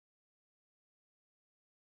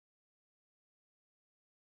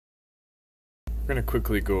We're going to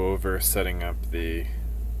quickly go over setting up the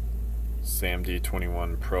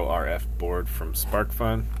SAMD21 Pro RF board from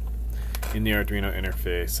SparkFun in the Arduino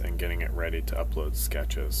interface and getting it ready to upload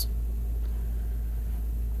sketches.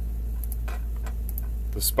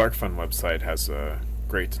 The SparkFun website has a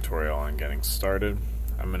great tutorial on getting started.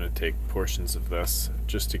 I'm going to take portions of this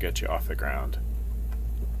just to get you off the ground.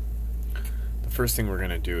 The first thing we're going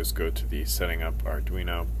to do is go to the setting up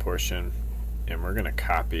Arduino portion, and we're going to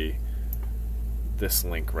copy this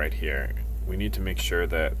link right here. We need to make sure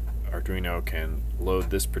that Arduino can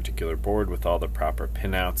load this particular board with all the proper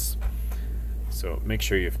pinouts, so make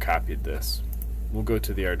sure you've copied this. We'll go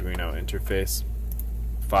to the Arduino interface,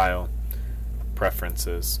 File,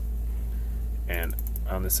 Preferences, and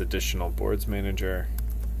on this additional boards manager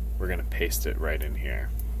we're going to paste it right in here.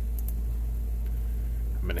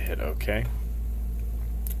 I'm going to hit OK.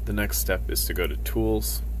 The next step is to go to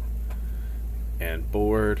Tools and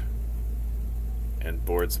Board and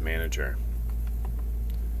Boards Manager.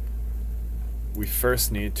 We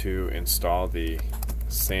first need to install the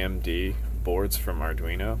SAMD boards from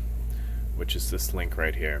Arduino, which is this link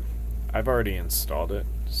right here. I've already installed it,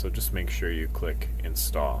 so just make sure you click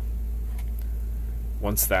Install.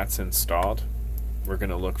 Once that's installed, we're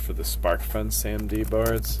going to look for the SparkFun SAMD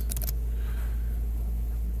boards,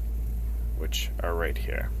 which are right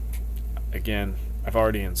here. Again, I've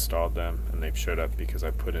already installed them and they've showed up because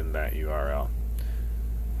I put in that URL.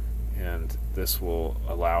 And this will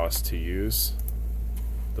allow us to use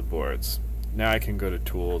the boards. Now I can go to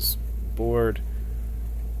Tools, Board,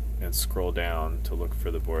 and scroll down to look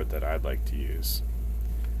for the board that I'd like to use.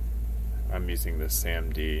 I'm using the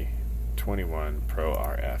SAMD21 Pro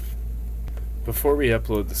RF. Before we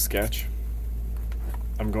upload the sketch,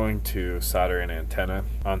 I'm going to solder an antenna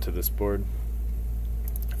onto this board.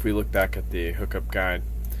 If we look back at the hookup guide,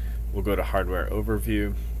 we'll go to Hardware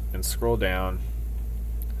Overview and scroll down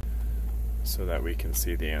so that we can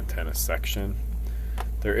see the antenna section.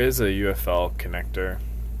 There is a UFL connector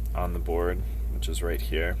on the board, which is right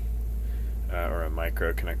here, or a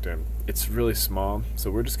micro connector. It's really small,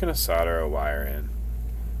 so we're just going to solder a wire in.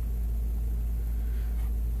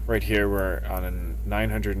 Right here we're on a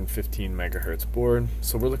 915 megahertz board,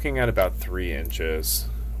 so we're looking at about 3 inches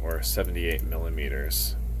or 78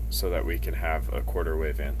 millimeters so that we can have a quarter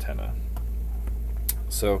wave antenna.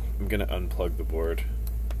 So I'm going to unplug the board,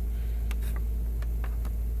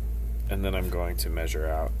 and then I'm going to measure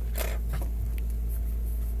out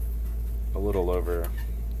a little over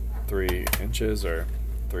 3 inches or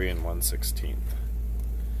 3 1/16.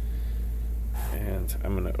 And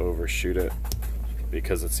I'm going to overshoot it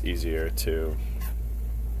because it's easier to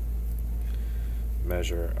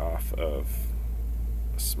measure off of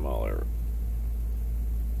a smaller.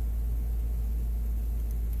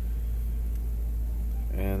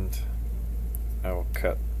 And I will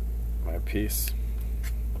cut my piece.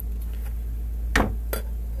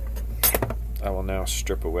 I will now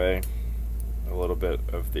strip away a little bit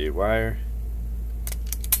of the wire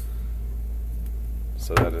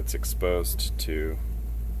so that it's exposed to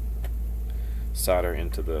solder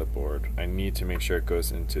into the board. I need to make sure it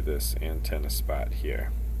goes into this antenna spot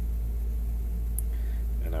here.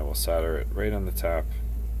 And I will solder it right on the top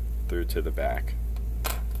through to the back.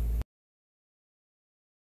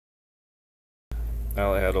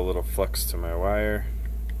 I'll add a little flux to my wire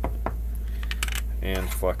and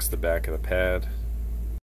flux the back of the pad.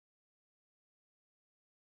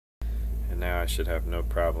 And now I should have no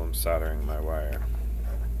problem soldering my wire.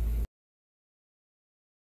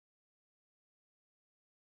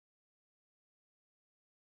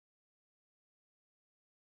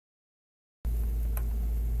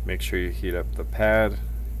 Make sure you heat up the pad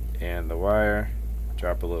and the wire,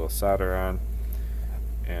 drop a little solder on,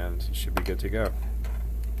 and you should be good to go.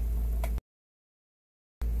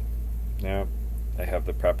 Now I have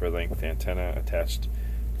the proper length antenna attached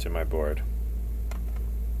to my board.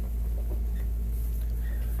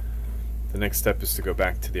 The next step is to go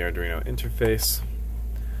back to the Arduino interface.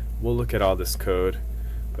 We'll look at all this code,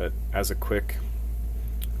 but as a quick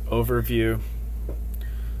overview,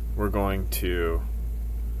 we're going to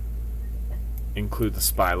include the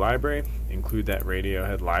SPI library, include that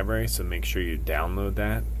Radiohead library, so make sure you download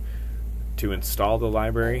that. To install the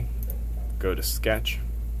library, go to Sketch,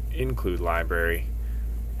 Include Library,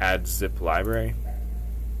 Add Zip Library,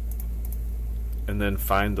 and then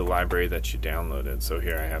find the library that you downloaded. So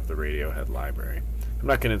here I have the Radiohead library. I'm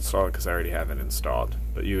not going to install it because I already have it installed,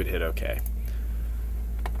 but you would hit OK.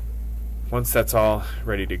 Once that's all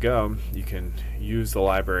ready to go, you can use the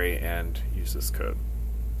library and use this code.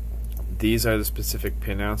 These are the specific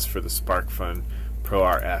pinouts for the SparkFun Pro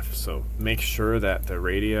RF, so make sure that the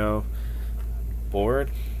radio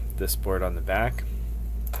board, this board on the back,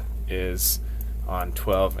 is on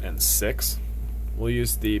 12 and 6. We'll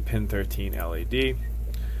use the pin 13 LED,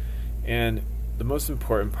 and the most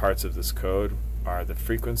important parts of this code are the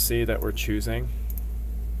frequency that we're choosing,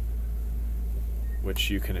 which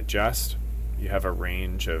you can adjust. You have a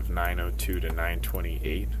range of 902 to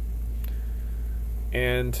 928,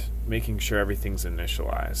 and making sure everything's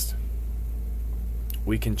initialized.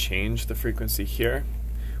 We can change the frequency here.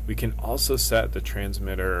 We can also set the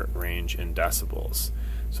transmitter range in decibels.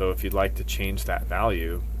 So if you'd like to change that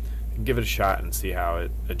value, you can give it a shot and see how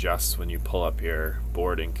it adjusts when you pull up your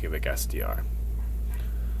board in Cubic SDR.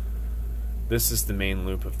 This is the main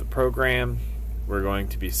loop of the program. We're going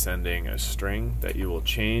to be sending a string that you will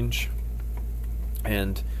change,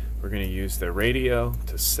 and we're going to use the radio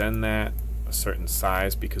to send that a certain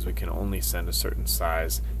size, because we can only send a certain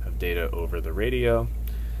size of data over the radio,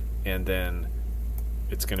 and then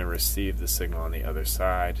it's going to receive the signal on the other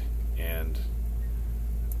side and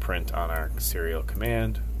print on our serial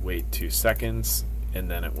command, wait 2 seconds,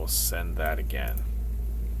 and then it will send that again.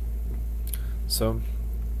 So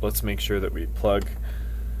let's make sure that we plug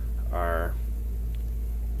our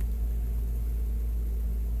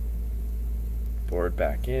board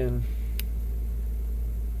back in.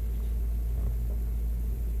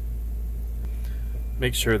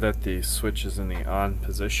 Make sure that the switch is in the on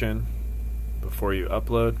position before you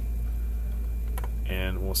upload,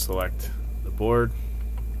 and we'll select the board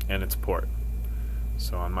and its port.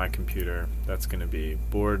 So on my computer, that's going to be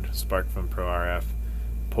board SparkFun Pro RF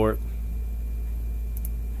port.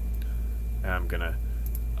 And I'm going to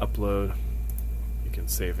upload. You can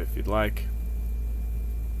save if you'd like,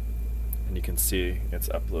 and you can see it's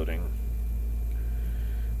uploading.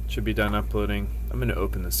 It should be done uploading. I'm going to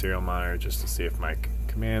open the serial monitor just to see if my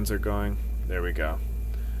commands are going. There we go.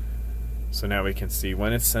 So now we can see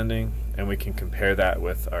when it's sending, and we can compare that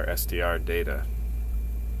with our SDR data.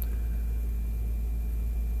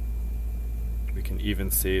 We can even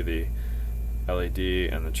see the LED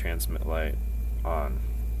and the transmit light on.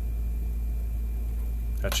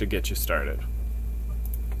 That should get you started.